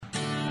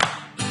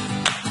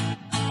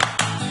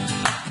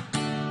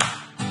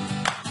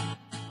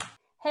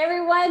Hey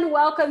everyone,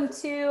 welcome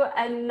to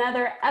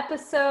another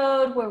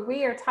episode where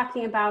we are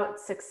talking about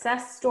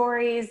success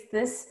stories.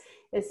 This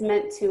is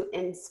meant to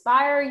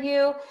inspire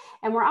you.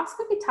 And we're also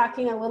going to be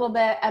talking a little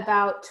bit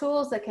about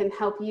tools that can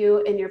help you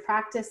in your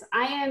practice.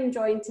 I am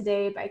joined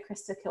today by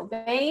Krista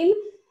Kilbane.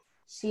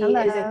 She is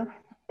a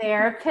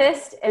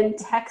therapist in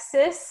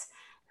Texas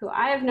who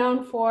I have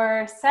known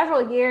for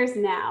several years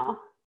now.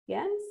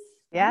 Yes?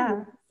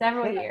 Yeah.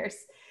 Several years.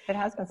 It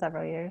has been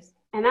several years.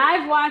 And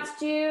I've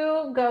watched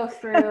you go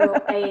through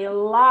a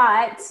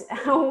lot.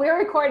 We're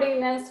recording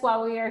this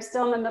while we are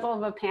still in the middle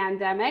of a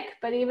pandemic,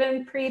 but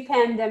even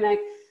pre-pandemic,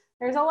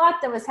 there's a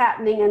lot that was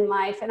happening in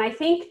life. And I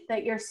think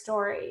that your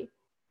story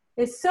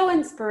is so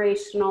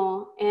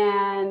inspirational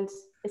and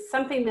is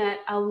something that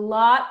a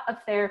lot of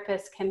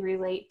therapists can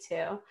relate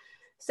to.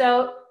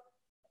 So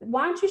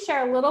why don't you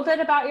share a little bit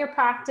about your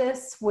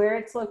practice, where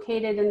it's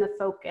located in the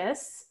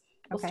focus?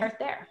 We'll start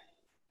there.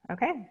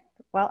 Okay.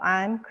 Well,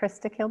 I'm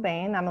Krista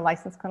Kilbane. I'm a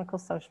licensed clinical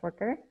social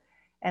worker,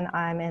 and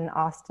I'm in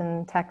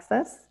Austin,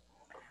 Texas.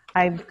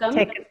 I've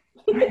taken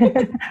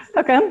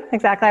Hookham,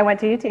 exactly. I went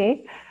to UT. So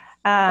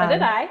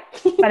did I.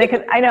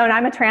 But I know, and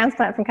I'm a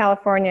transplant from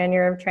California, and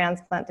you're a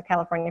transplant to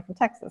California from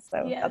Texas.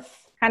 So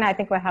that's kind of, I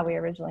think, how we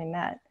originally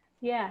met.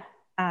 Yeah.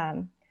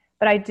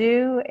 But I'm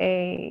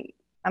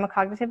a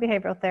cognitive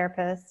behavioral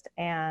therapist,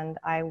 and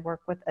I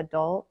work with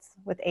adults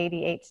with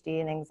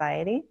ADHD and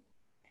anxiety.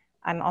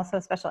 I'm also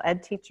a special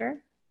ed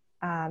teacher.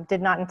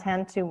 Did not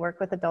intend to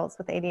work with adults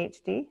with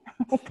ADHD.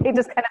 They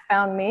just kind of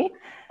found me.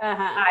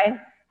 I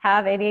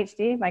have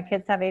ADHD. My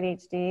kids have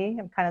ADHD.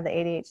 I'm kind of the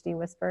ADHD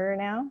whisperer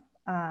now.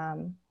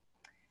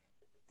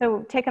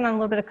 So taking on a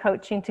little bit of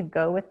coaching to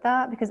go with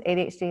that, because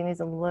ADHD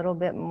needs a little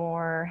bit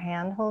more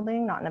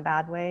hand-holding, not in a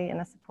bad way, in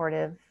a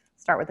supportive,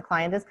 start with the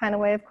client is kind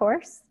of way, of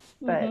course,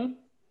 but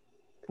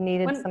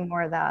needed some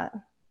more of that.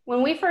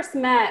 When we first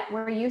met,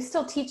 were you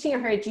still teaching, or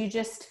had you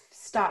just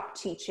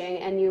stopped teaching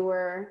and you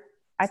were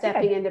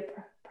stepping into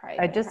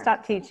private? I just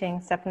stopped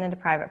teaching, stepping into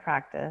private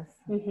practice.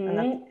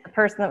 And the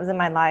person that was in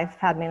my life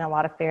had me in a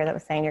lot of fear that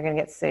was saying, you're going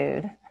to get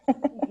sued.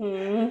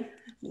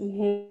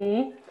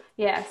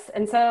 Yes.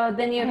 And so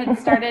then you had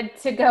started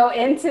to go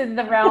into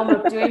the realm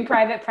of doing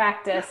private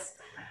practice.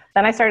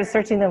 Then I started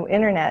searching the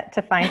internet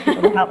to find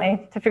people to help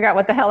me to figure out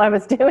what the hell I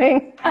was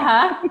doing.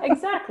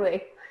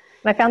 Exactly.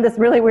 And I found this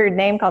really weird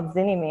name called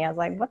Zinni-Me. I was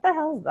like, what the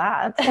hell is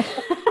that?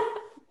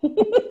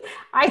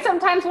 I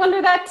sometimes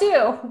wonder that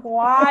too.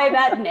 Why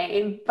that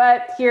name?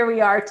 But here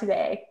we are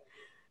today.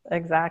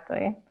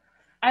 Exactly.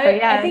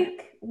 I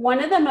think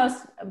one of the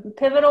most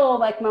pivotal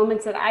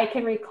moments that I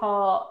can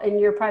recall in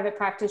your private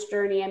practice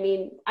journey, I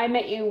mean, I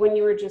met you when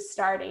you were just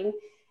starting,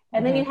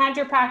 and then you had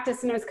your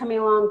practice and it was coming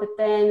along, but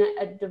then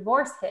a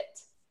divorce hit.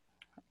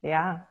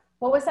 Yeah.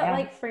 What was that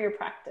like for your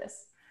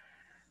practice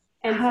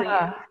and for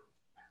you?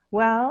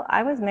 Well,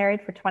 I was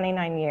married for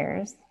 29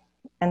 years,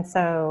 and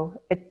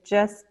so it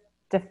just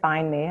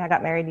defined me. I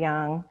got married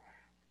young,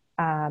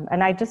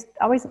 and I just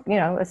always,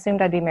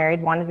 assumed I'd be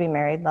married, wanted to be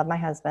married, loved my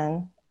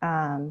husband,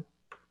 and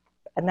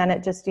then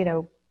it just,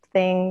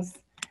 things.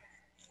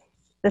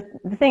 The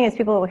thing is,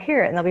 people will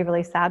hear it and they'll be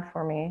really sad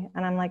for me,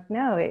 and I'm like,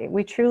 no,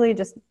 we truly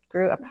just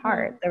grew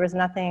apart. There was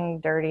nothing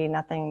dirty,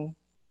 nothing.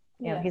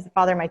 He's the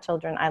father of my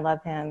children. I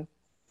love him.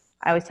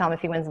 I always tell him if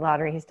he wins the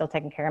lottery, he's still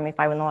taking care of me. If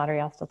I win the lottery,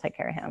 I'll still take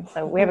care of him.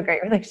 So we have a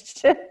great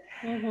relationship.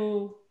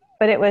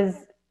 But it was,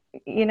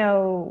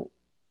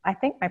 I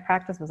think my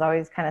practice was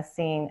always kind of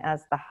seen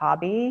as the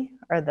hobby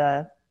or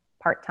the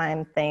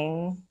part-time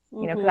thing,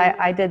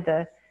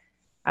 because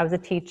I was a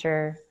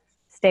teacher,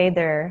 stayed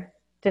there,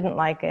 didn't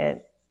like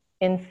it,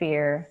 in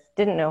fear,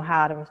 didn't know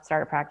how to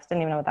start a practice,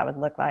 didn't even know what that would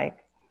look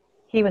like.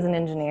 He was an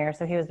engineer,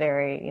 so he was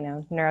very,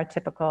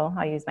 neurotypical.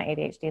 I use my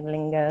ADHD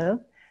lingo.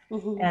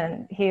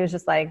 And he was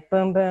just like,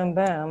 boom, boom,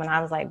 boom. And I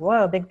was like,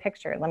 whoa, big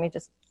picture. Let me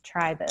just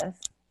try this.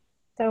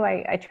 So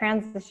I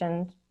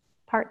transitioned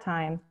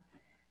part-time,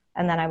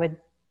 and then I would,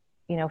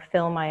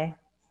 fill my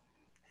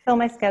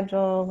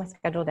schedule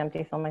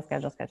empty, fill my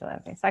schedule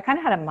empty. So I kind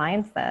of had a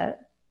mindset.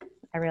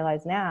 I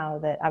realize now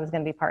that I was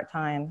going to be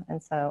part-time.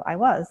 And so I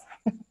was.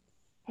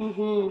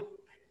 Until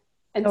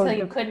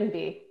you couldn't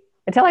be.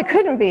 Until I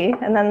couldn't be.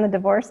 And then the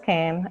divorce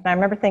came. And I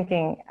remember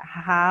thinking,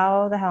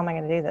 how the hell am I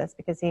going to do this?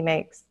 Because he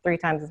makes 3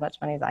 times as much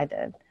money as I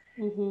did.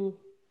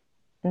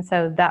 And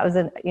so that was,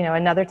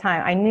 another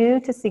time. I knew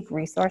to seek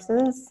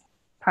resources.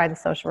 Probably the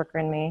social worker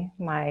in me.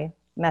 My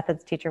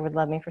methods teacher would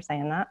love me for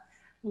saying that.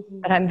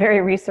 But I'm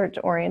very research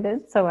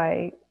oriented. So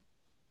I,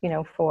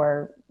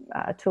 for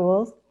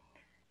tools.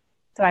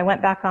 So I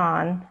went back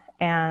on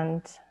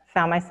and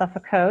found myself a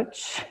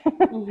coach,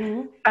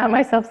 found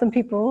myself some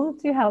people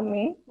to help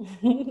me.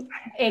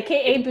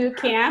 AKA boot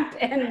camp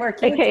and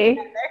working AKA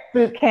together.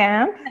 Boot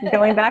camp,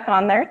 going back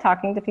on there,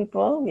 talking to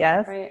people,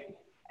 yes. Right.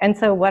 And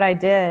so what I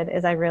did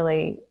is I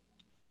really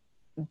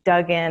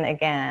dug in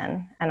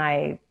again, and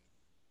I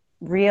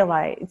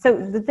realized, so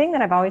the thing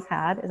that I've always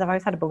had is I've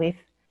always had a belief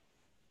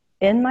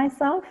in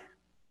myself,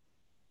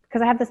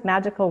 because I have this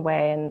magical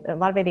way, and a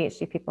lot of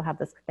ADHD people have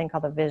this thing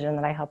called a vision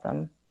that I help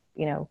them,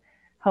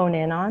 hone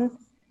in on.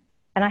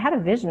 And I had a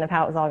vision of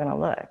how it was all going to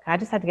look. I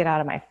just had to get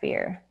out of my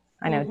fear.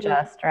 I know,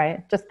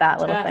 right? Just that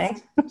little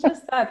thing.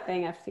 Just that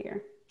thing of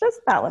fear.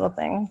 Just that little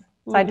thing.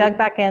 So I dug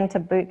back into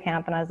boot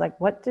camp and I was like,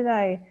 what do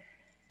I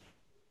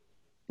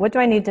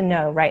need to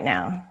know right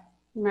now?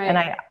 Right.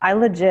 And I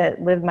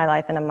legit lived my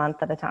life in a month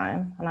at a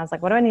time. And I was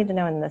like, what do I need to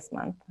know in this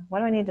month? What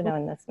do I need to know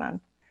in this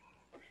month?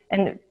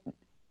 And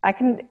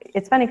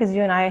it's funny because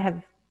you and I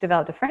have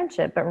developed a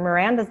friendship, but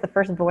Miranda's the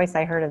first voice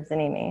I heard of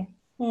Zinni Me.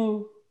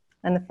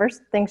 And the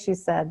first thing she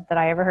said that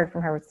I ever heard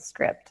from her was the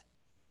script.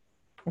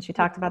 And she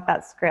talked about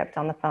that script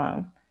on the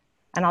phone.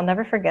 And I'll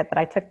never forget that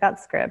I took that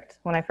script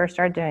when I first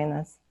started doing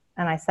this.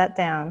 And I sat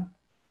down.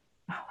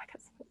 Oh,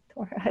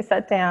 I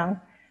sat down.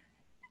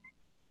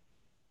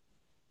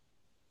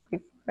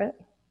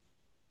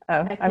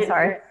 Oh, I'm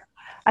sorry.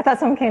 I thought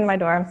someone came to my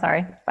door. I'm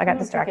sorry. I got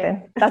distracted.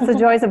 Okay. That's the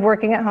joys of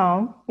working at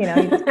home. You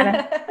just kind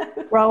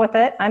of roll with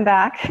it. I'm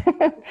back.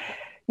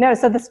 No,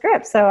 so the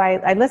script. So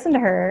I listened to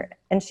her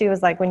and she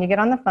was like, when you get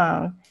on the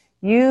phone,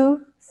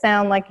 you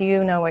sound like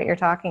you know what you're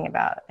talking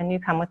about and you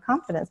come with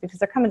confidence because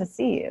they're coming to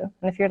see you.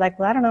 And if you're like,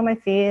 well, I don't know my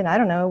fee and I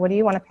don't know, what do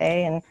you want to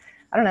pay? And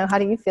I don't know, how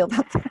do you feel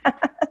about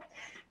that?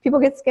 People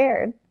get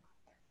scared.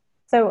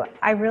 So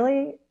I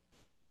really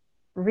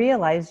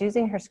realized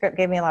using her script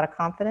gave me a lot of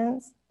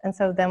confidence. And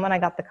so then when I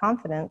got the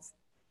confidence,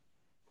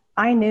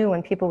 I knew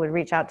when people would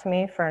reach out to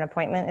me for an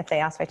appointment, if they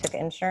asked if I took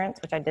insurance,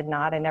 which I did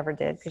not, I never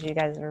did, because you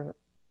guys are,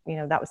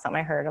 that was something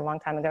I heard a long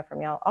time ago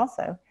from y'all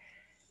also.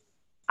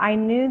 I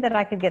knew that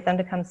I could get them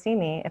to come see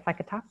me if I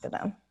could talk to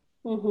them.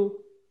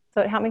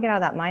 So it helped me get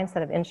out of that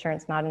mindset of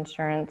insurance, not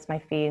insurance, my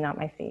fee, not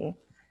my fee.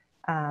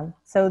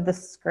 So the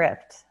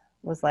script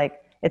was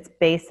like, it's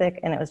basic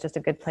and it was just a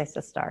good place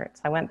to start.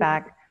 So I went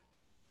back,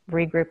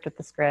 regrouped with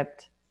the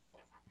script,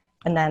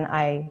 and then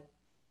I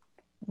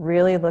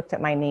really looked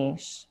at my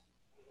niche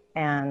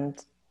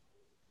and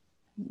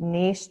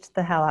niched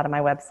the hell out of my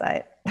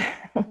website.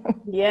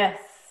 Yes.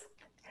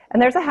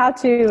 And there's a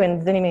how-to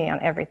in Zinni Me on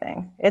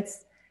everything.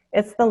 It's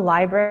the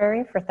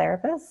library for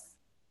therapists.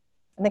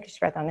 I think you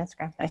should write that on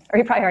Instagram, or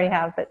you probably already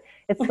have, but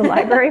it's the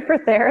library for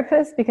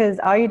therapists because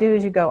all you do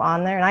is you go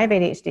on there, and I have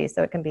ADHD,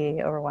 so it can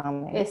be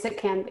overwhelming. Yes, it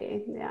can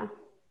be, yeah.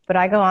 But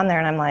I go on there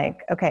and I'm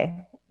like,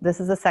 okay, this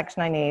is the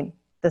section I need,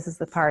 this is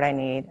the part I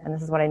need, and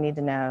this is what I need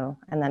to know,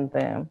 and then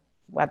boom,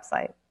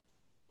 website.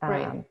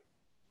 Right.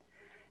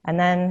 And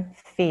then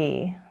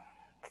fee.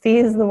 Fee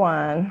is the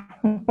one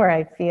where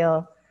I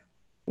feel,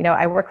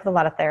 I work with a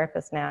lot of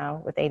therapists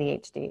now with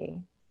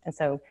ADHD, and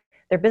so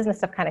their business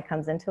stuff kind of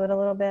comes into it a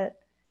little bit.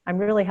 I'm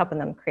really helping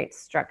them create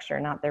structure,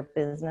 not their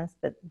business,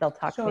 but they'll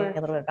talk to me a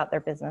little bit about their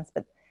business.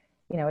 But,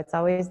 it's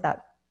always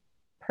that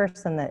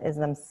person that is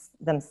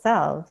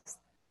themselves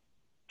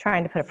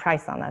trying to put a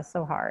price on that.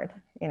 So hard,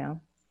 And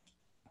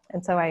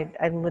so I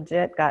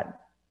legit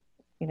got,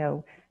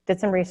 did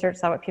some research,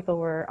 saw what people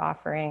were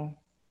offering,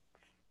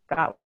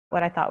 got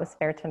what I thought was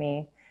fair to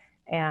me,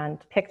 and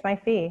picked my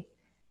fee.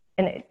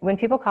 And when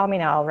people call me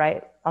now,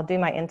 I'll do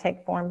my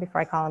intake form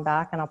before I call them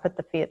back, and I'll put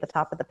the fee at the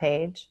top of the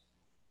page.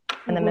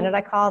 And the minute I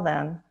call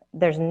them,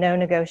 there's no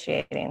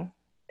negotiating,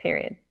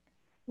 period.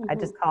 I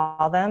just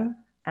call them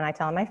and I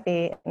tell them my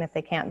fee. And if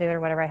they can't do it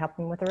or whatever, I help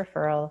them with a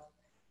referral.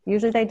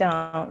 Usually they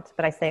don't,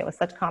 but I say it with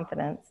such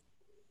confidence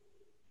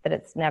that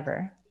it's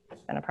never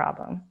been a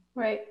problem.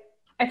 Right.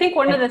 I think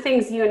one of the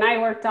things you and I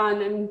worked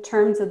on in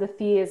terms of the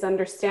fee is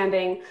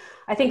understanding,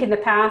 I think in the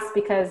past,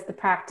 because the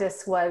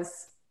practice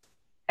was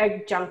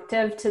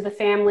adjunctive to the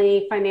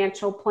family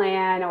financial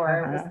plan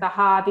or it was the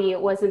hobby,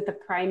 it wasn't the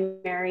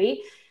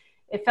primary.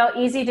 It felt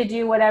easy to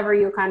do whatever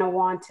you kind of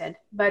wanted,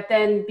 but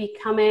then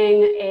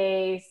becoming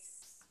a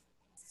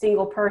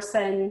single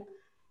person,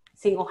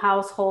 single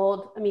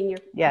household, you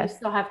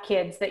still have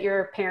kids that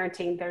you're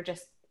parenting. They're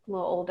just a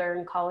little older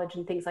in college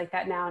and things like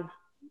that now.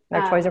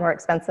 Their toys are more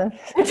expensive.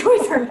 Their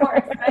toys are more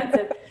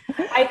expensive.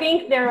 I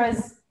think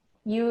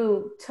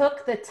you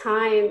took the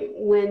time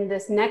when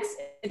this next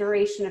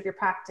iteration of your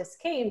practice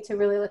came to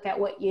really look at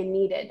what you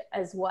needed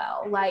as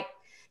well. Like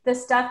the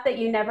stuff that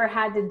you never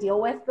had to deal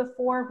with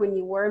before when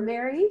you were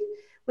married,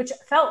 which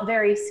felt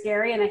very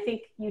scary. And I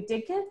think you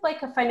did get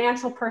like a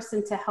financial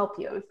person to help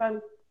you.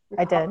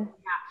 I did.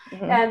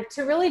 Yeah. And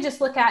to really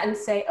just look at and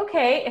say,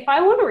 okay, if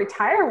I want to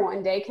retire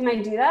one day, can I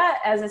do that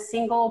as a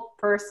single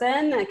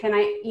person? Can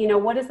I,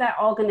 what is that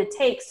all going to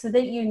take, so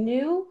that you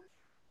knew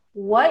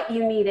what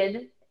you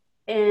needed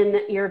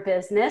in your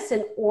business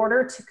in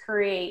order to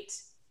create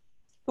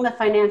the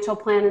financial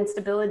plan and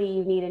stability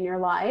you need in your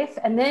life.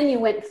 And then you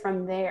went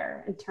from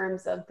there in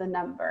terms of the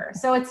number.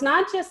 So it's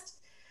not just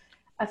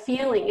a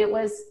feeling. It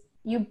was,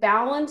 you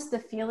balanced the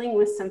feeling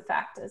with some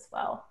fact as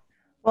well.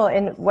 Well,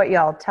 and what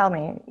y'all tell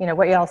me,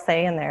 what y'all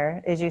say in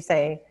there is you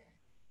say,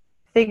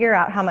 figure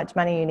out how much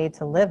money you need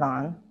to live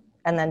on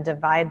and then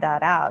divide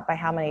that out by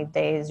how many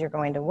days you're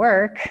going to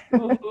work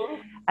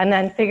and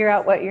then figure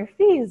out what your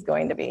fee is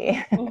going to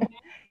be.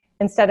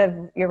 Instead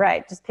of, you're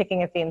right, just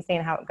picking a fee and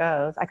seeing how it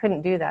goes. I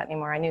couldn't do that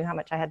anymore. I knew how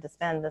much I had to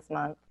spend this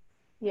month,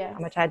 how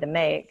much I had to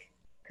make,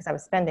 because I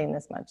was spending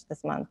this much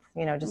this month,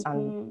 just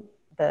on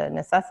the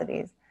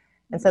necessities.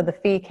 And so the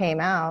fee came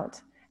out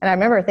And I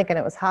remember thinking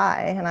it was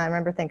high, and I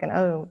remember thinking,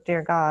 oh,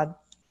 dear God.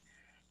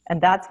 And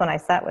that's when I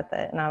sat with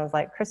it. And I was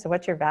like, Krista,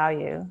 what's your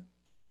value?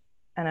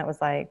 And it was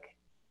like,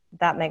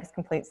 that makes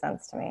complete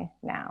sense to me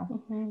now.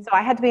 So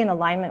I had to be in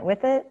alignment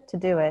with it to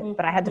do it,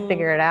 but I had to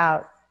figure it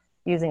out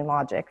using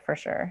logic for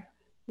sure.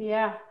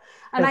 Yeah.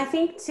 And I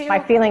think too, my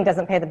feeling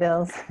doesn't pay the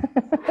bills.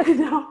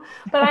 no,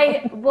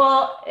 but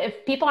well,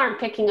 if people aren't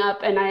picking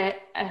up, and I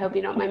hope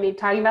you don't mind me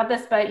talking about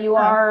this, but you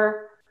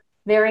are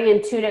very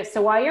intuitive.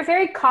 So while you're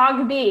very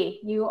cog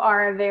B, you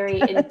are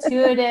very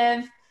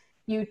intuitive.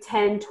 You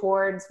tend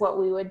towards what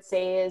we would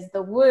say is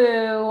the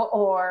woo,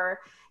 or,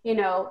 you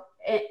know,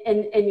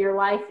 in your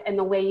life and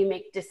the way you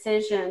make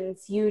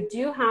decisions, you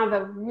do have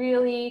a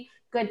really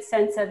good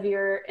sense of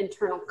your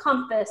internal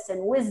compass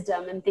and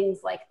wisdom and things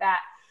like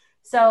that.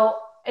 So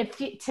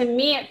to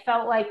me, it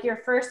felt like your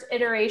first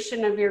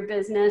iteration of your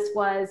business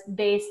was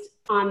based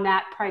on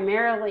that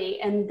primarily.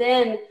 And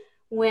then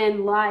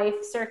when life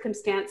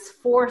circumstance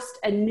forced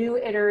a new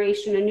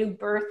iteration, a new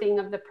birthing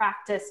of the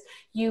practice,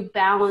 you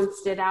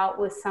balanced it out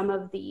with some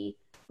of the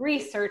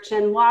research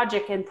and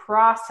logic and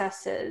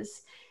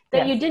processes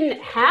that you didn't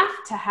have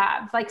to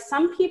have. Like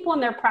some people in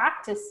their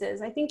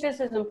practices, I think this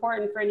is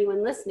important for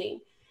anyone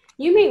listening.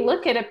 You may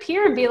look at a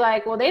peer and be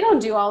like, well, they don't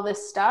do all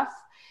this stuff.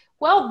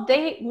 Well,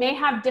 they may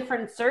have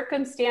different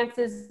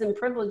circumstances and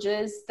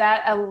privileges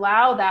that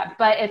allow that.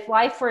 But if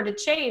life were to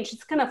change,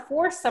 it's going to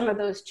force some of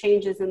those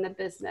changes in the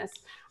business.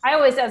 I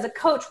always, as a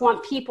coach,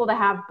 want people to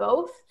have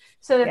both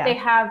so that they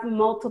have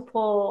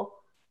multiple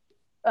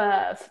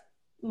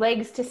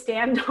legs to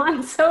stand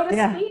on, so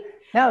to speak.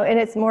 No, and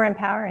it's more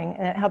empowering,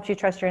 and it helps you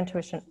trust your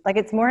intuition. Like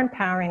it's more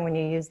empowering when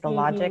you use the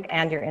logic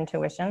and your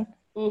intuition,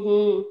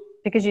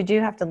 because you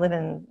do have to live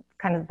in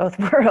kind of both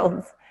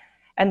worlds.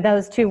 And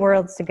those two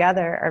worlds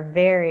together are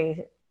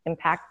very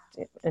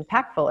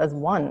impactful as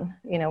one.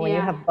 You know, when you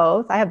have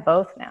both, I have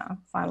both now.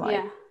 So I'm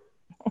like,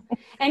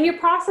 and you're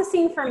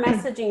processing for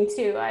messaging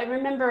too. I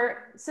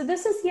remember, so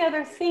this is the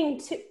other thing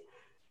too,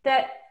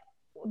 that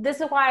this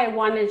is why I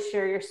wanted to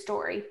share your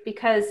story,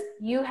 because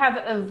you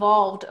have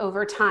evolved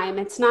over time.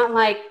 It's not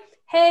like,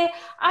 hey,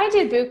 I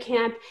did boot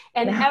camp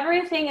and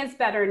everything is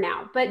better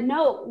now. But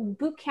no,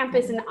 boot camp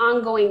is an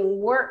ongoing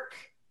work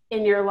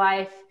in your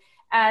life.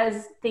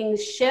 As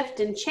things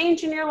shift and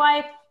change in your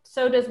life,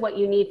 so does what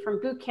you need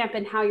from boot camp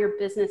and how your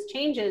business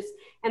changes.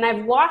 And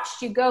I've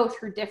watched you go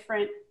through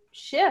different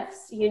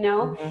shifts, you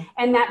know,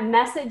 and that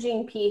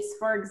messaging piece,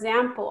 for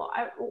example,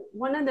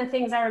 one of the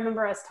things I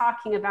remember us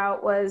talking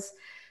about was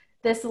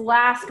this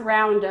last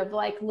round of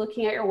like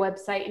looking at your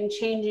website and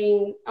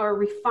changing or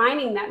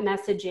refining that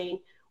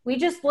messaging. We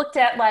just looked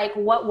at like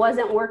what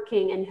wasn't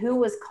working and who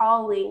was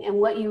calling and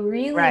what you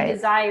really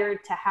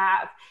desired to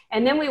have.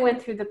 And then we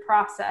went through the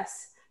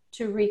process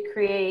to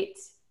recreate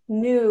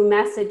new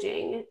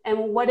messaging. And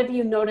what have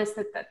you noticed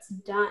that that's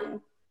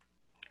done?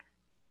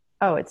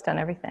 Oh, it's done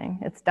everything.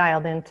 It's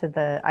dialed into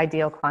the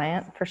ideal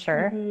client for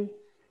sure.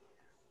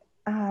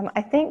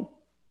 I think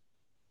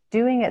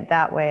doing it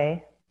that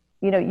way,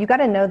 you know, you got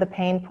to know the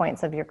pain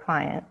points of your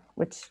client,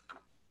 which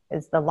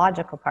is the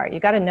logical part. You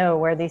got to know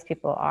where these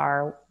people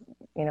are,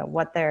 you know,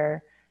 what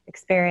they're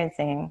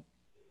experiencing.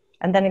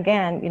 And then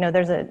again, you know,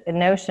 there's a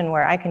notion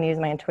where I can use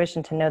my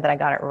intuition to know that I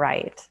got it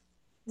right.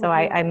 So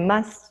I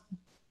must,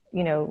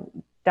 you know,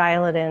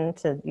 dial it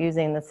into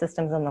using the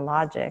systems and the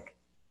logic.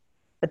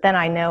 But then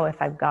I know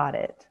if I've got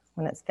it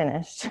when it's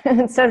finished.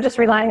 Instead of just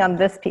relying on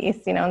this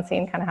piece, you know, and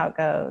seeing kind of how it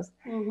goes.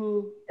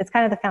 It's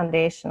kind of the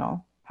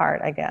foundational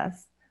part, I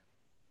guess.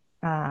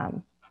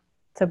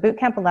 So boot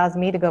camp allows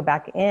me to go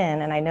back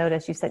in, and I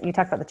noticed you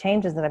talked about the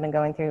changes that I've been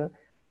going through.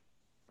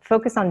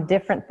 Focus on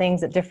different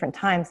things at different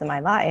times in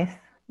my life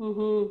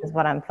is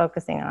what I'm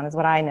focusing on, is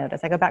what I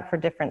notice. I go back for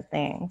different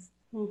things.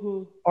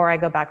 Or I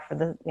go back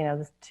for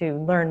to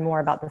learn more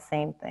about the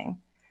same thing.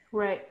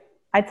 Right.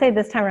 I'd say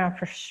this time around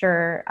for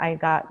sure, I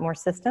got more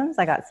systems.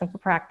 I got Simple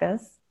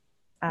Practice.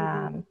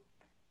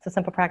 So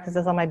Simple Practice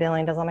does all my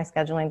billing, does all my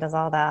scheduling, does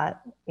all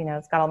that. You know,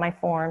 it's got all my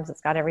forms, it's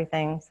got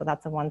everything. So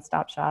that's a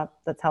one-stop shop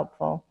that's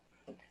helpful.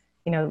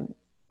 You know,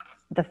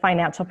 the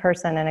financial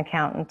person and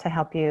accountant to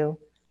help you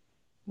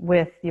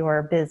with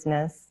your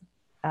business.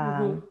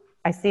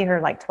 I see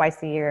her like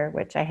twice a year,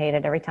 which I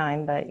hated every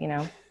time, but you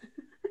know.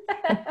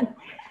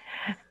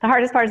 The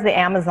hardest part is the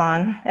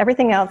Amazon.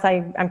 Everything else,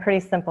 I'm pretty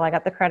simple. I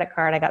got the credit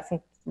card. I got some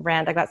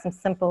rent. I got some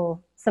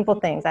simple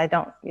things.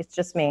 It's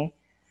just me.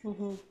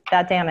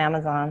 That damn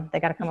Amazon, they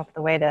got to come up with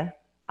a way to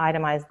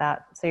itemize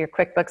that so your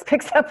QuickBooks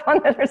picks up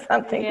on it or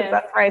something. Because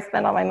that's where I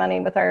spend all my money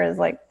with her, is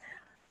like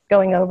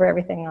going over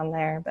everything on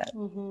there.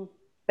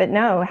 But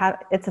no,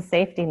 it's a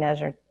safety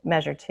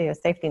measure too, a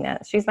safety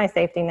net. She's my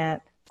safety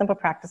net. Simple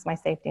Practice, my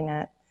safety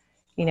net.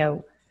 You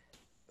know,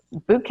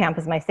 boot camp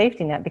is my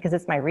safety net because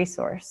it's my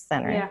resource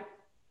center.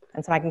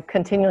 And so I can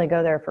continually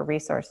go there for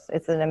resource.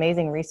 It's an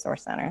amazing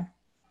resource center.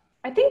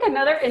 I think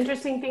another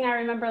interesting thing I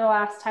remember the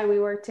last time we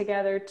worked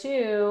together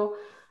too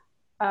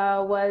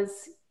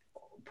was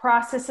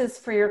processes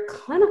for your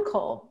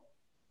clinical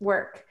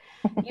work.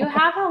 You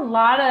have a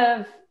lot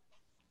of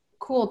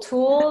cool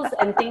tools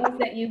and things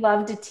that you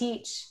love to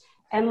teach,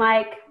 and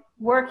like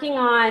working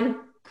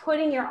on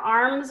putting your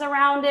arms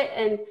around it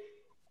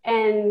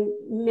and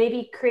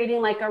maybe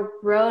creating like a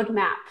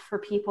roadmap for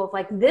people.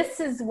 Like, this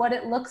is what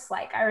it looks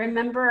like. I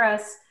remember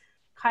us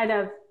kind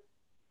of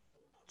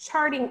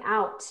charting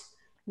out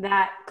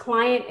that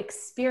client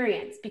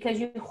experience, because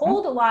you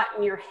hold a lot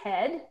in your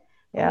head.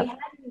 Yeah. We had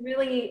to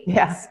really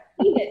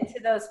explain it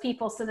to those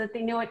people so that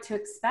they know what to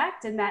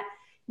expect, and that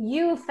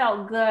you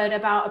felt good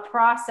about a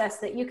process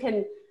that you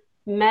can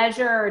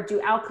measure or do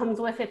outcomes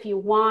with if you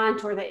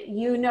want, or that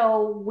you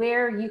know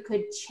where you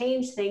could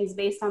change things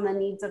based on the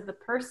needs of the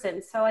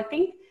person. So I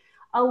think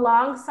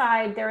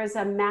alongside there is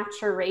a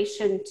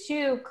maturation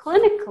too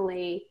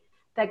clinically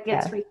that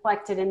gets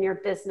reflected in your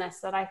business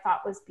that I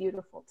thought was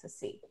beautiful to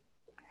see.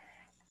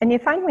 And you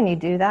find when you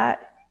do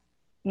that,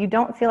 you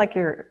don't feel like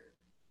you're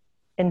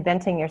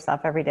inventing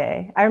yourself every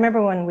day. I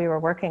remember when we were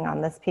working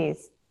on this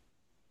piece,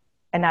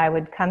 and I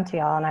would come to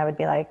y'all and I would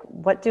be like,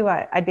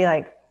 I'd be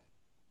like,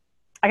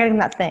 I gotta give him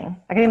that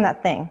thing. I gotta give him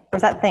that thing.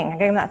 Where's that thing? I gotta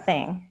give him that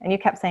thing. And you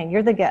kept saying,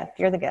 you're the gift.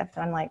 You're the gift.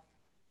 And I'm like,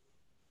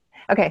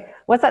 okay,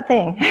 what's that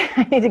thing?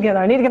 I need to give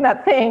him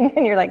that thing.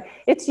 And you're like,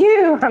 it's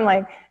you. I'm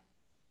like,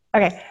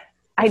 okay.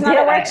 It's not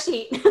a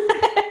worksheet.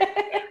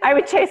 I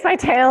would chase my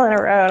tail in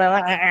a row, and I'm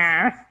like,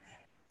 ah.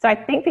 So I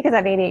think because I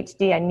have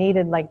ADHD, I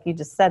needed, like you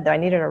just said, though, I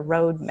needed a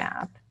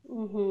roadmap.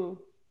 Mm-hmm.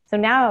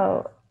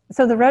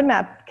 So the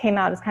roadmap came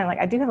out as kind of like,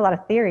 I do have a lot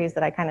of theories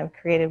that I kind of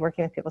created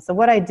working with people. So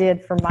what I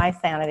did for my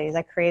sanity is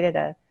I created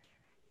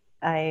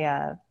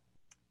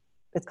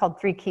it's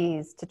called 3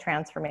 Keys to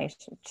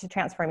Transformation, to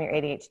transform your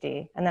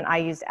ADHD. And then I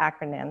used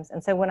acronyms.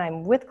 And so when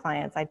I'm with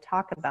clients, I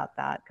talk about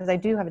that, because I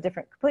do have a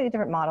completely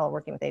different model of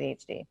working with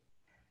ADHD.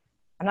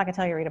 I'm not gonna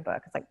tell you to read a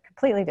book. It's like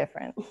completely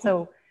different.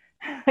 So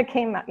I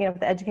came out, with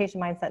the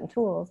education mindset and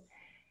tools.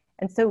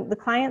 And so the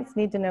clients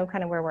need to know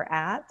kind of where we're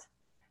at,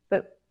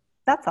 but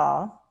that's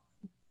all.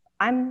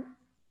 I'm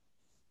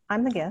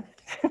the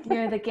gift.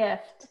 You're the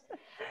gift.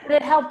 But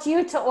it helped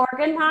you to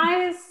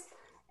organize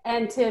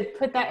and to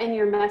put that in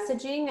your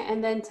messaging,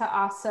 and then to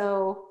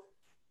also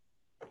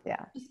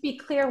just be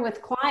clear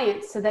with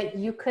clients so that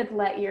you could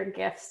let your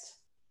gifts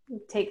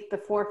take the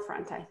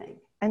forefront, I think.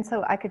 And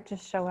so I could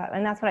just show up.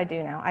 And that's what I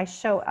do now. I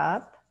show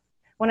up.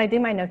 When I do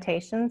my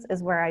notations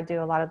is where I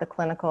do a lot of the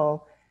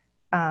clinical,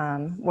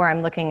 where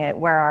I'm looking at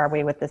where are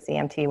we with the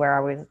CMT, where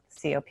are we with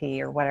COP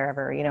or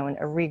whatever, and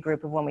a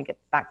regroup of when we get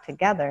back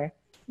together.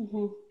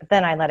 Mm-hmm. But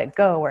then I let it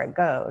go where it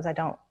goes. I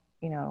don't,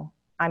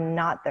 I'm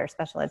not their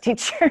special ed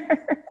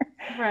teacher.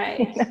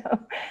 Right.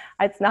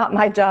 It's not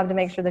my job to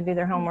make sure they do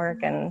their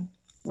homework and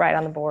write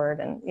on the board,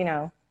 and,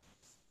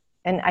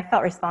 and I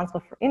felt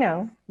responsible for,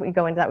 we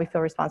go into that, we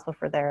feel responsible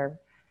for their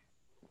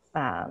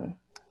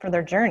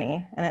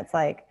journey. And it's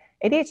like,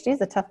 ADHD is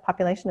a tough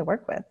population to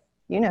work with.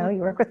 You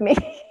work with me.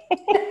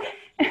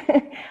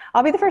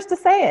 I'll be the first to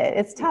say it.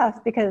 It's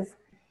tough because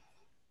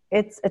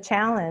it's a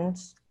challenge,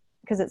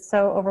 because it's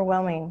so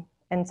overwhelming.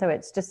 And so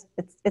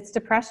it's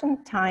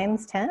depression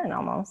times 10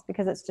 almost,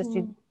 because it's just,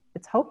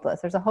 it's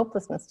hopeless. There's a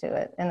hopelessness to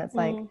it. And it's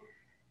like,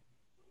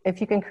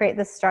 if you can create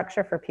this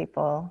structure for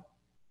people,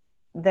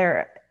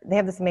 they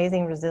have this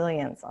amazing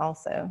resilience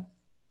also.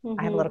 Mm-hmm.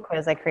 I have a little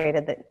quiz I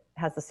created that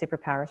has the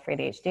superpowers for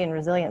ADHD, and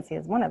resiliency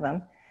is one of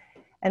them.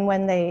 And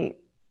when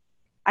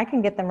I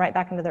can get them right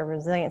back into their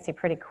resiliency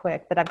pretty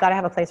quick, but I've got to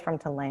have a place for them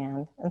to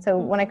land. And so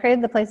when I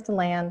created the place to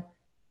land,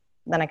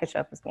 then I could show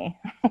up as me.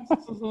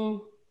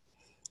 Mm-hmm.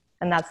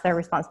 And that's their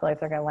responsibility if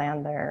they're going to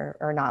land there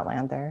or not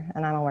land there.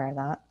 And I'm aware of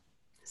that.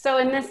 So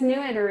in this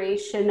new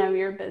iteration of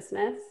your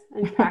business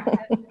and practice,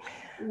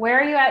 where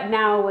are you at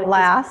now with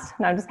last?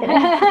 No, I'm just kidding.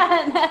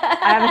 I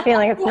have a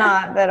feeling it's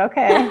not, but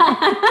okay.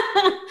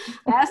 I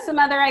have some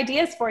other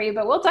ideas for you,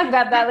 but we'll talk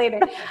about that later.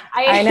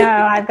 I know,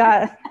 I've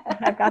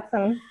got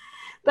some.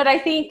 But I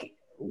think,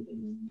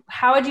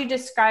 how would you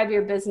describe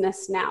your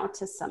business now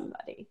to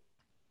somebody?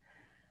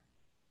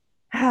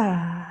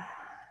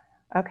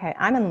 Okay,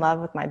 I'm in love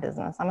with my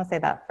business. I'm gonna say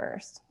that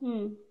first,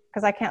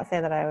 because I can't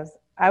say that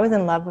I was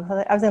in love with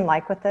it. I was in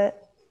like with it.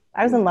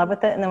 I was in love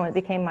with it, and then when it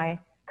became my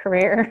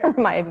career,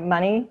 my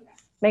money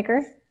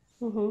maker,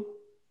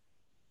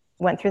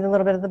 went through the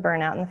little bit of the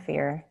burnout and the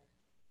fear,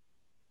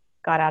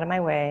 got out of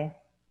my way,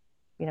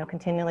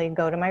 continually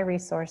go to my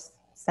resource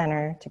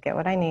center to get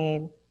what I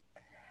need.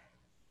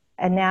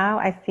 And now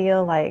I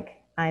feel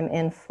like I'm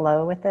in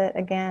flow with it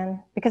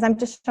again, because I'm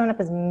just showing up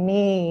as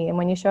me. And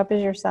when you show up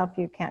as yourself,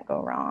 you can't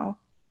go wrong.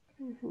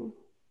 Mm-hmm.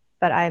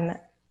 But I'm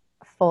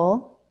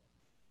full.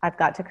 I've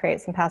got to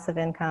create some passive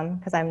income,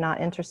 because I'm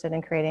not interested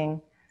in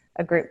creating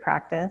a group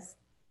practice,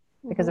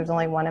 because there's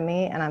only one of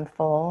me and I'm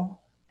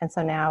full. And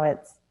so now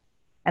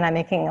and I'm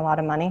making a lot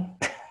of money.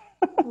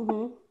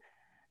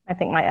 I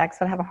think my ex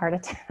would have a heart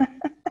attack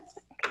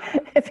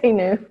if he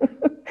knew.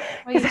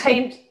 Well, you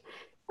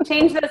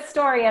change the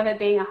story of it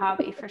being a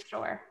hobby for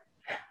sure.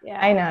 Yeah,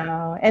 I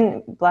know.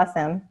 And bless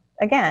him.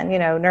 Again,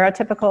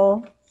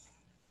 neurotypical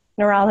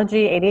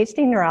neurology,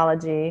 ADHD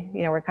neurology,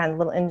 we're kind of a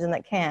little engine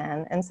that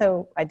can. And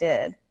so I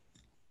did.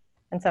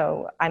 And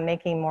so I'm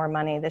making more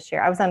money this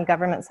year. I was on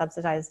government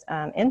subsidized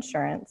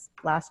insurance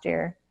last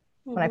year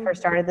when I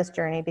first started this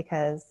journey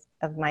because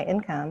of my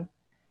income.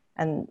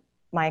 And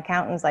my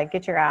accountant's like,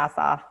 get your ass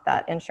off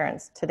that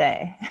insurance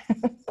today.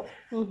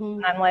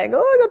 And I'm like, oh,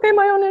 I gotta pay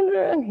my own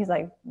insurance. And he's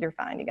like, you're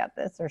fine, you got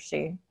this, or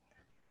she.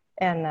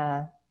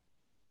 And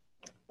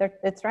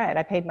it's right.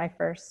 I paid my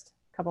first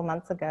couple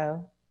months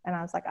ago. And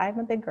I was like, I'm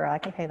a big girl. I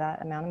can pay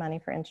that amount of money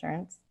for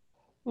insurance.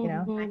 You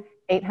know,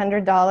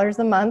 $800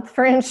 a month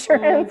for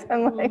insurance.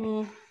 I'm like,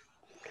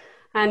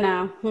 I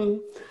know.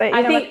 But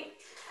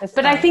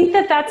I think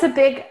that that's a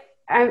big,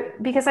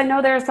 because I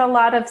know there's a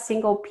lot of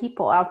single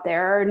people out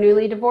there, or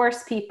newly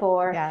divorced people,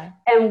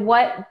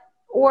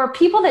 or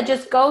people that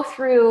just go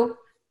through,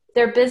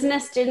 their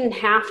business didn't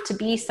have to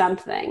be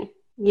something,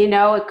 you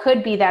know, it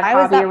could be that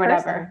hobby or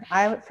whatever.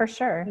 For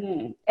sure.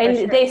 And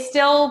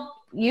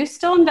you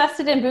still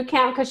invested in boot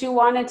camp because you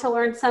wanted to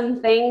learn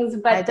some things,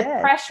 but the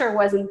pressure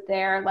wasn't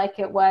there like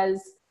it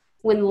was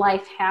when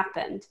life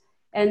happened.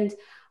 And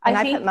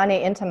I think put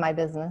money into my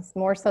business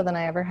more so than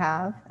I ever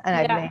have. And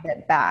I've made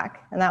it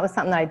back. And that was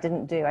something that I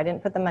didn't do. I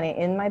didn't put the money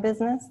in my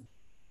business.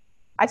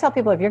 I tell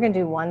people, if you're going to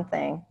do one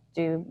thing,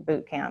 do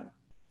boot camp.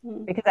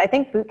 Because I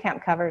think boot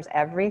camp covers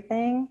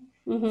everything.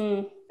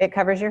 It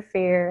covers your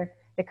fear.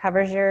 It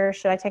covers your,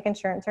 should I take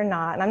insurance or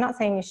not? And I'm not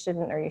saying you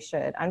shouldn't or you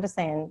should. I'm just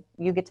saying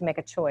you get to make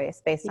a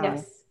choice based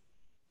on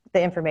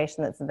the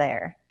information that's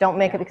there. Don't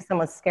make it because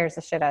someone scares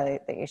the shit out of you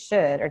that you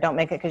should, or don't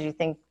make it because you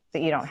think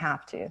that you don't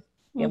have to.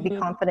 You know, be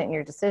confident in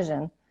your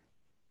decision,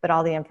 but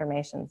all the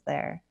information's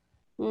there.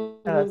 So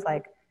it's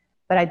like,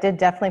 but I did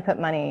definitely put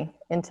money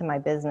into my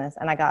business,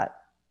 and I've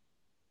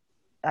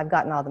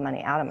gotten all the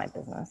money out of my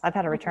business. I've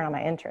had a return on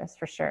my interest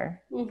for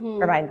sure,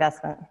 for my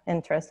investment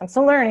interest. I'm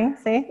still learning.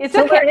 See, it's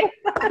still learning.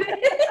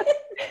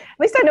 At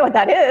least I know what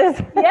that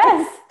is.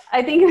 Yes,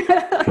 I think.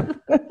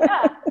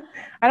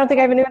 I don't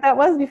think I even knew what that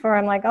was before.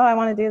 I'm like, oh, I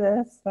want to do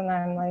this, and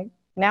I'm like,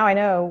 now I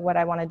know what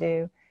I want to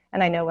do,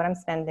 and I know what I'm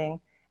spending,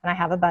 and I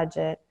have a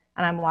budget,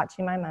 and I'm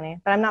watching my money.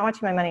 But I'm not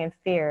watching my money in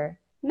fear.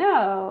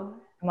 No,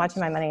 I'm watching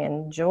my money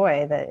in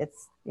joy. That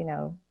it's, you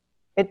know,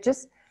 it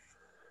just.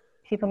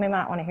 People may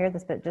not want to hear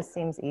this, but it just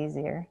seems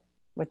easier,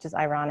 which is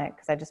ironic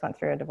because I just went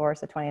through a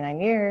divorce of 29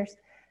 years.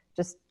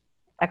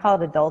 I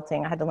call it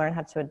adulting. I had to learn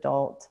how to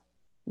adult.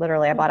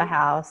 Literally, I bought a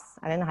house.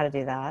 I didn't know how to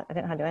do that. I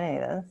didn't know how to do any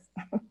of this.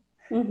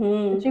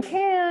 But you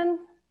can.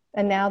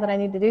 And now that I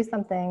need to do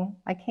something,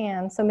 I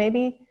can. So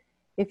maybe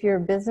if your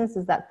business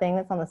is that thing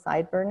that's on the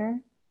side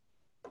burner,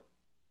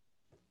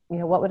 you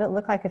know, what would it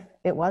look like if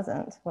it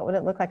wasn't? What would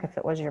it look like if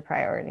it was your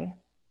priority?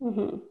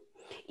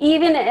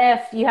 Even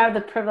if you have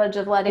the privilege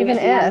of letting it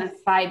be on a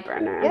side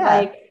burner.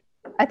 Like,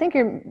 I think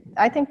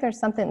there's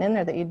something in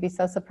there that you'd be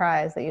so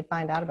surprised that you'd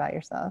find out about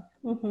yourself.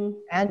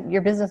 And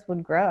your business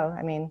would grow.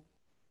 I mean,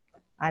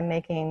 I'm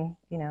making,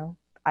 you know,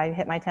 I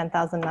hit my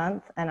 10,000 a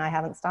month and I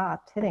haven't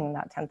stopped hitting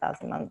that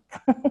 10,000 a month.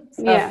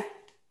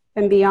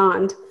 And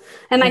beyond.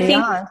 And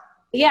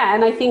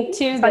I think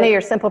too, it's funny,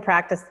 your simple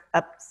practice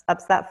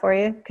ups that for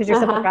you, because your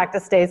simple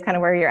practice stays kind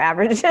of where your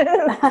average is.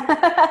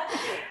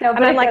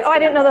 But I'm like, I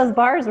didn't know those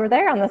bars were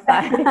there on the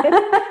side.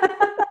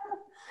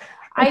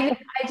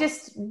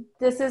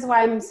 This is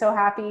why I'm so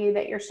happy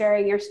that you're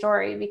sharing your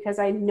story, because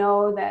I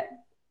know that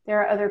there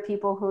are other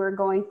people who are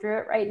going through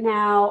it right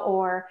now.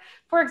 Or,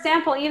 for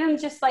example, even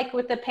just like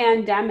with the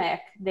pandemic,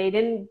 they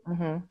didn't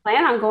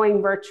plan on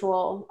going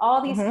virtual,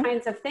 all these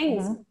kinds of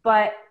things,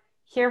 but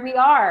here we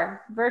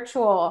are,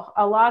 virtual,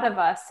 a lot of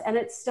us, and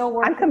it's still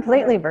working. I'm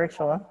completely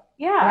virtual.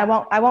 Yeah. And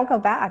I won't go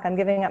back. I'm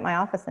giving up my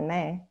office in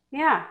May.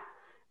 Yeah.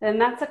 And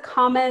that's a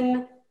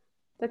common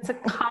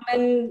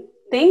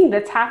thing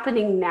that's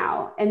happening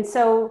now. And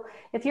so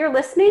if you're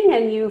listening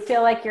and you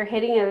feel like you're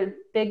hitting a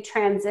big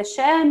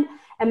transition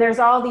and there's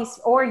all these,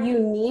 or you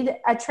need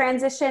a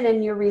transition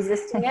and you're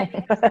resisting it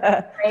because you're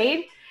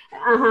afraid.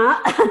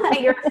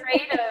 You're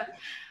afraid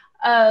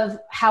of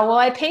how will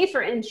I pay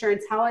for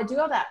insurance? How will I do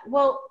all that?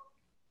 Well,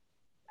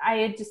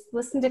 I just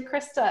listened to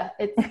Krista.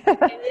 It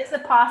is a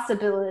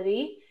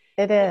possibility.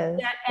 It is.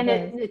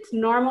 It's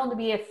normal to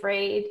be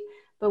afraid,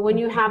 but when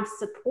you have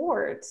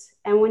support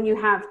and when you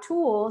have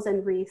tools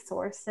and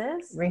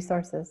resources,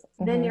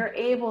 then you're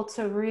able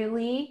to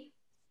really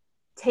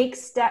take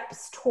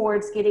steps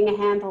towards getting a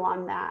handle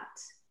on that.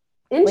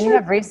 When you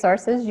have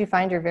resources, you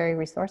find you're very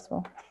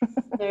resourceful.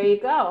 There you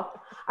go.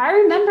 I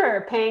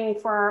remember paying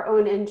for our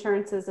own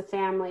insurance as a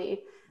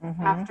family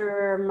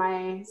after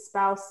my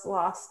spouse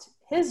lost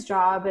his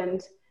job,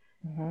 and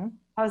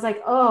I was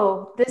like,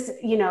 oh, this,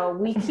 you know,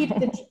 we keep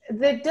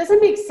that doesn't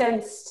make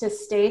sense to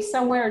stay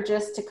somewhere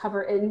just to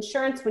cover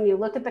insurance. When you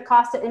look at the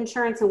cost of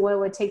insurance and what it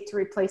would take to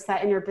replace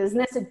that in your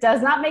business, it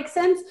does not make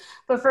sense.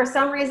 But for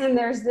some reason,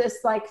 there's this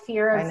like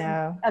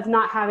fear of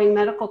not having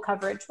medical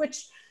coverage,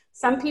 which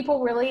some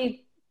people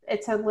really,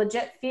 it's a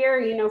legit fear,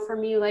 you know, for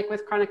me, like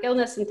with chronic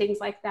illness and things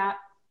like that.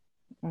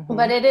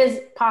 But it is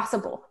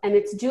possible and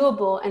it's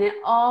doable, and it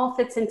all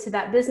fits into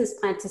that business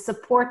plan to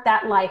support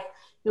that life,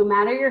 no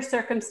matter your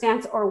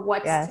circumstance or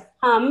what's to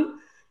come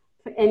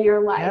in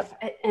your life.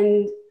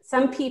 And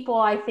some people,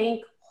 I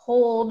think,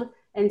 hold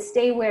and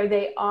stay where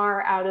they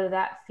are out of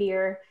that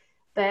fear.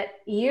 But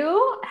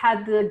you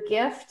had the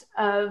gift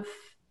of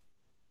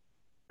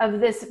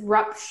this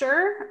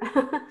rupture.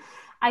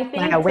 I think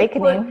my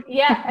awakening.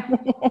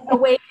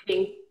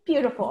 Awakening.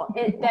 Beautiful.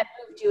 That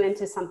moved you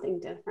into something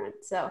different.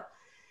 So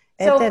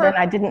it did, and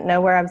I didn't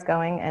know where I was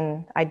going,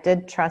 and I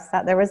did trust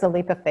that. There was a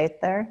leap of faith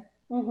there,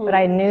 but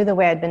I knew the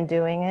way I'd been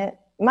doing it.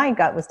 My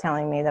gut was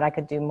telling me that I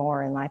could do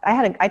more in life.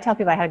 I tell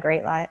people I had a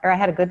great life, or I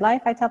had a good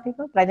life, I tell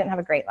people, but I didn't have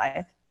a great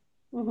life.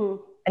 And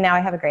now I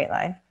have a great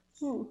life.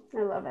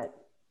 I love it.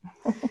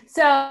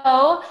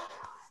 So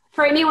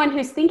for anyone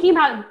who's thinking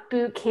about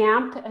boot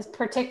camp,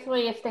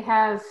 particularly if they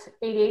have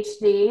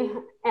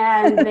ADHD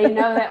and they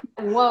know that,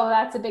 whoa,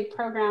 that's a big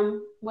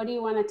program, what do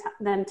you want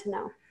them to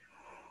know?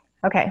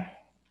 Okay.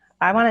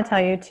 I want to tell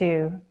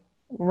you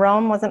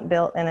Rome wasn't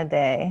built in a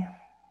day.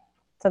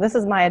 So this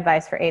is my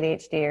advice for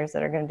ADHDers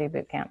that are going to do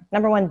boot camp.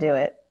 Number 1, do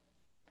it.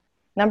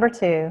 Number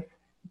 2,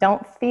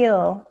 don't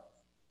feel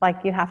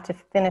like you have to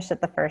finish it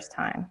the first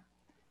time.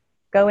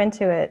 Go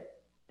into it.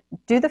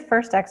 Do the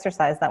first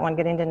exercise, that one,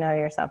 getting to know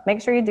yourself. Make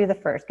sure you do the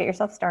first. Get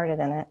yourself started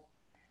in it.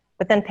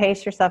 But then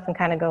pace yourself and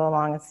kind of go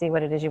along and see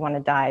what it is you want to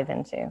dive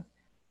into.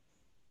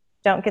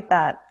 Don't get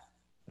that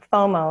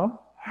FOMO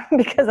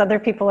because other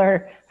people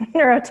are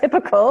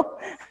neurotypical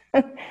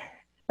and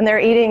they're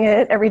eating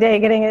it every day,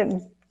 getting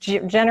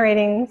it,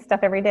 generating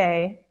stuff every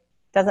day.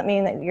 Doesn't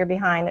mean that you're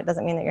behind. It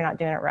doesn't mean that you're not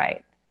doing it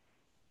right.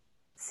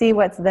 See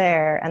what's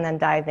there and then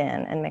dive in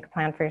and make a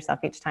plan for yourself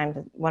each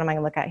time. What am I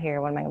going to look at here?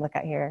 What am I going to look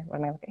at here? What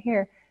am I going to look at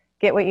here?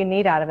 Get what you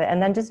need out of it.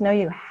 And then just know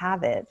you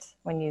have it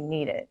when you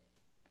need it.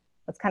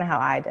 That's kind of how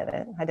I did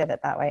it. I did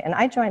it that way. And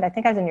I joined, I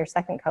think I was in your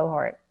second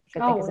cohort, which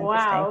I think is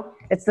interesting. Wow.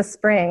 It's the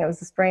spring. It was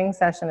the spring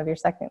session of your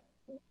second.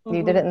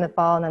 You did it in the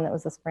fall and then it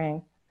was the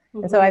spring.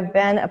 And so I've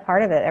been a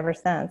part of it ever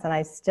since. And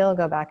I still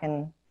go back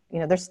and,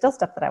 there's still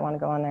stuff that I want to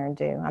go on there and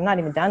do. I'm not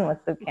even done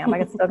with boot camp.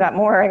 I still got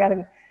more. I got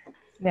to,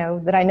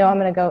 that I know I'm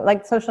going to go,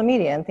 like social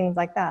media and things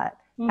like that.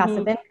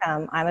 Passive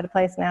income. I'm at a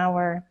place now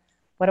where,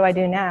 what do I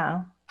do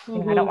now?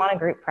 I don't want a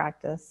group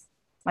practice.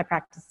 My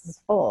practice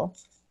is full.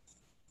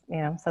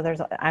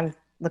 So I'm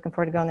looking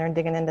forward to going there and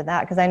digging into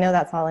that because I know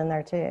that's all in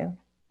there too.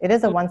 It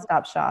is a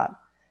one-stop shop.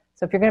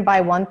 So if you're going to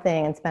buy one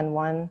thing and spend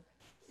one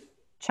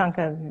chunk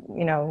of,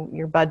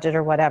 your budget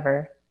or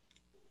whatever,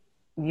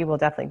 you will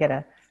definitely get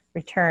a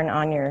return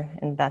on your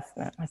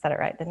investment. I said it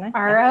right, didn't I?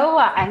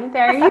 ROI.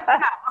 There you go.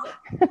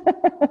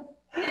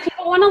 If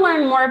people want to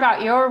learn more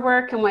about your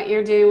work and what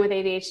you're doing with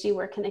ADHD,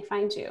 where can they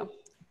find you?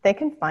 They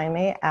can find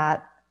me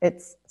at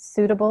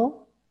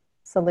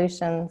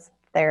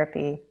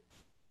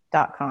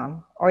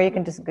suitablesolutionsTherapy.com, or you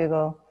can just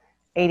Google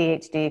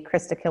ADHD,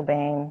 Krista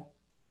Kilbane,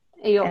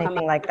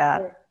 anything like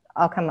that.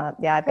 I'll come up.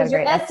 Yeah, I've got a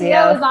great SEO.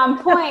 SEO is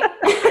on point.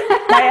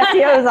 My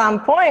SEO is on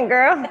point,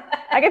 girl.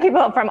 I get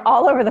people from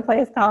all over the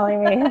place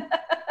calling me.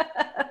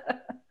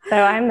 So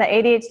I'm the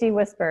ADHD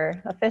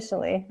whisperer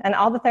officially. And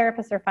all the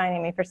therapists are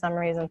finding me for some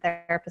reason.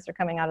 Therapists are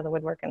coming out of the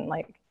woodwork and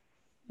like,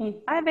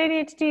 I have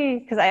ADHD,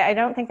 because I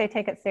don't think they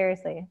take it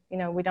seriously.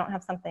 We don't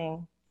have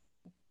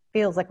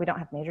feels like we don't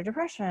have major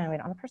depression. We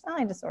don't have a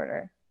personality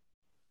disorder.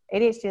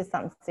 ADHD is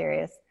something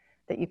serious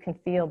that you can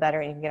feel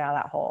better and you can get out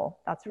of that hole.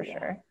 That's for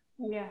sure.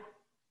 Yeah.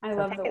 I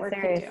love the work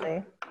you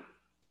do.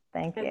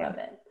 Thank you. I love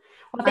it.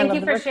 Well, thank you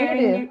for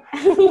sharing.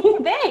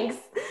 Thanks.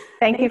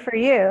 Thank you for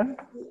you.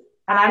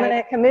 And I'm going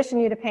to commission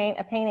you to paint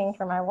a painting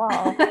for my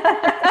wall.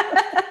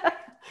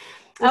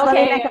 Just let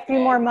me make a few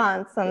more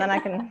months and then I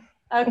can.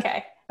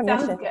 Okay.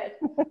 Sounds good.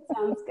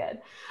 Sounds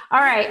good.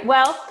 All right.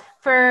 Well,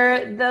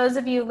 for those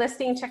of you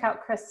listening, check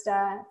out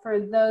Krista. For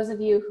those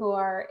of you who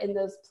are in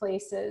those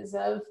places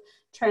of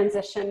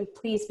transition,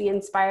 please be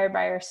inspired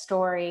by her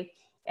story.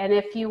 And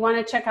if you want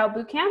to check out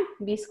bootcamp,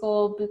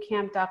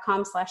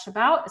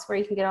 bschoolbootcamp.com/about is where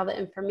you can get all the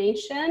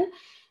information.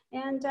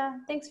 And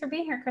thanks for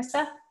being here,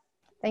 Krista.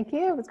 Thank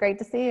you. It was great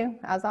to see you,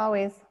 as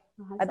always.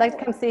 I'd like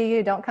to come see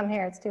you. Don't come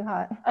here. It's too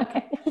hot.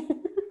 Okay.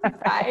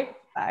 Bye.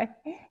 Bye.